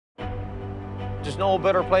There's no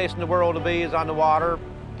better place in the world to be is on the water.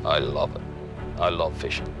 I love it. I love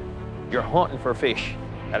fishing. You're hunting for fish,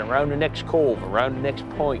 and around the next cove, around the next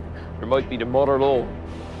point, there might be the mother lode.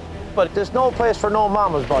 But there's no place for no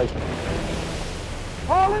mamas, boys.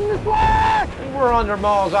 All in this way! We're under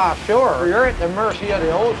miles offshore. You're at the mercy of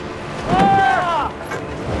the ocean.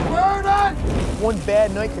 We're done! One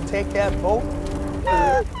bad night can take that boat,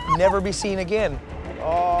 never be seen again.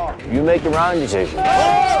 Oh. You make the wrong decision.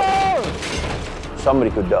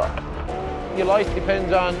 Somebody could die. Your life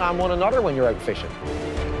depends on one another when you're out fishing.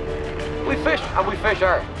 We fish, and we fish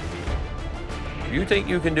hard. If you think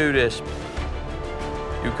you can do this,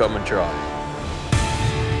 you come and try.